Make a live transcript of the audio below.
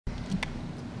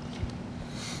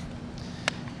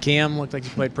Cam, looked like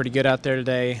you played pretty good out there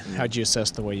today. How'd you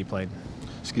assess the way you played?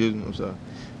 Excuse me, I'm sorry.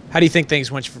 How do you think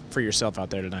things went for yourself out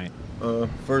there tonight?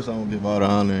 First, I want to give all the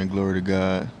honor and glory to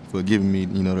God for giving me,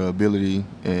 the ability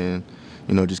and,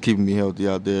 just keeping me healthy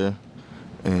out there.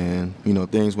 And,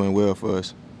 things went well for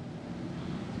us.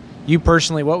 You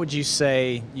personally, what would you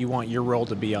say you want your role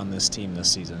to be on this team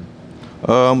this season?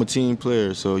 I'm a team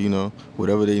player, so,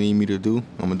 whatever they need me to do,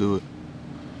 I'm going to do it.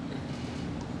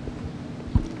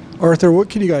 Arthur, what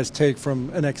can you guys take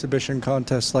from an exhibition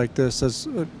contest like this as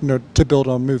to build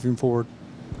on moving forward?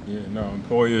 Yeah, no,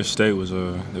 Emporia State was they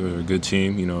were a good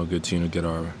team, a good team to get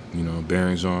our,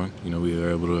 bearings on. We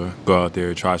were able to go out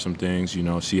there, try some things,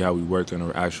 see how we worked in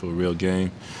an actual real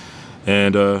game.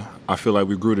 And I feel like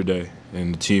we grew today,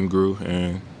 and the team grew,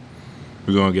 and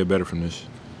we're going to get better from this.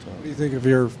 What do you think of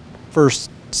your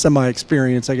first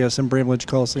semi-experience, I guess, in Bramlage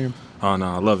Coliseum? Oh, no,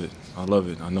 I love it. I love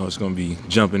it. I know it's going to be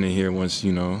jumping in here once,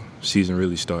 season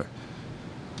really start.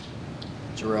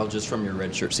 Jarrell, just from your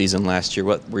redshirt season last year,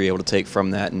 what were you able to take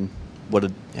from that, and how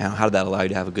did that allow you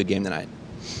to have a good game tonight?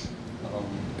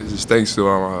 It's just thanks to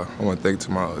I want to thank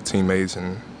to my teammates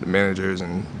and the managers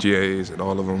and GAs and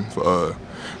all of them for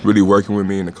really working with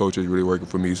me, and the coaches really working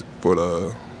for me for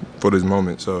this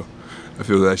moment. So I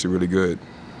feel actually really good.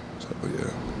 So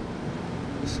yeah.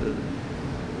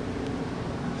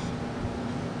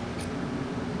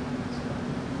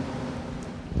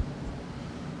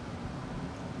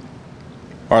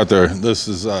 Arthur, this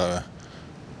is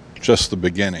just the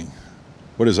beginning.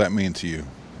 What does that mean to you?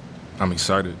 I'm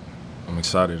excited. I'm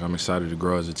excited to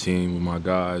grow as a team with my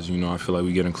guys. I feel like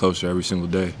we're getting closer every single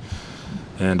day.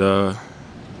 And, the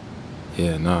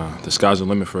sky's the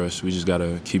limit for us. We just got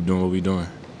to keep doing what we're doing.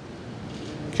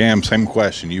 Cam, same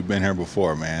question. You've been here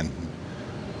before, man.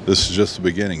 This is just the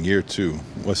beginning, year 2.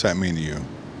 What's that mean to you?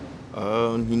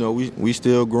 We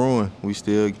still growing. We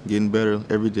still getting better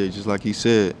every day, just like he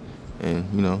said.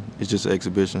 And, it's just an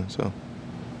exhibition, so.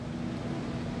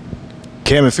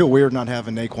 Cam, it feel weird not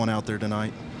having Naquan out there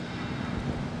tonight?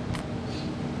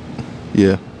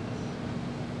 Yeah.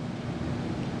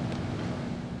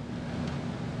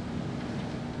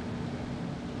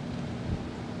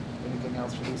 Anything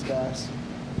else for these guys?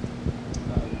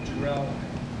 Jarrell,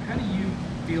 how do you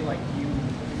feel like you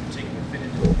in particular fit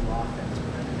into the offense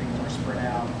with everything more spread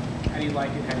out? How do you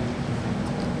like it? How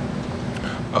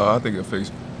do you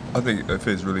think I think it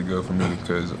fits really good for me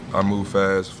because I move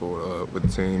fast with the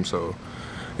team, so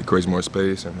it creates more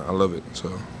space, and I love it. So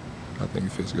I think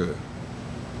it fits good.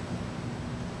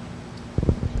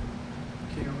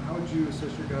 Cam, how would you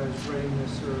assess your guys'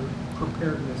 readiness or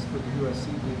preparedness for the USC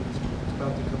game that's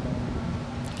about to come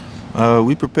up?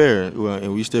 We prepared,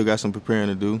 and we still got some preparing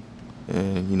to do,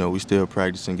 and we still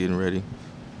practicing, getting ready.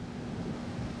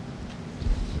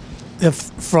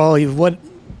 For all you,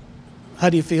 how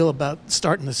do you feel about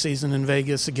starting the season in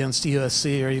Vegas against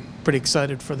USC? Are you pretty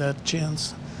excited for that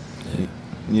chance?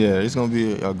 Yeah, it's going to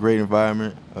be a great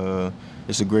environment.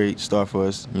 It's a great start for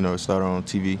us. It started on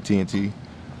TV, TNT,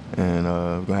 and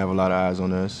we're going to have a lot of eyes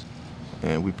on us,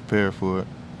 and we prepare for it.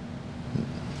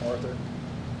 Arthur,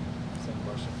 same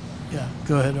question. Yeah,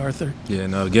 go ahead, Arthur. Yeah,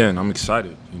 no, again, I'm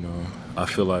excited. I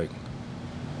feel like,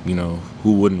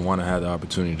 who wouldn't want to have the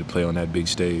opportunity to play on that big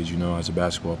stage, as a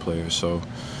basketball player. So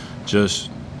just,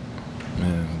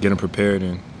 getting prepared,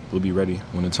 and we'll be ready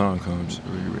when the time comes.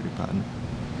 Really ready, partner.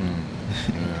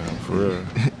 Yeah, for real.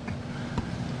 Anybody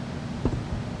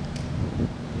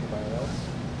else?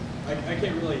 I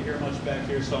can't really hear much back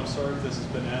here, so I'm sorry if this has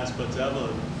been asked, but to have a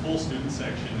full student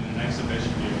section in an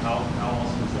exhibition game, how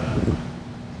awesome is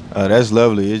that? That's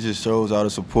lovely. It just shows all the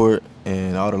support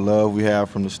and all the love we have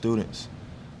from the students.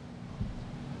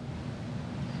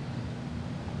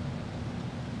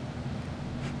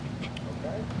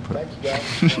 Okay. Thank you guys.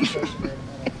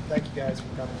 Thank you guys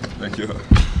for coming. Thank you.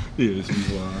 Yeah, this is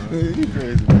wild. You're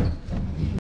crazy, man.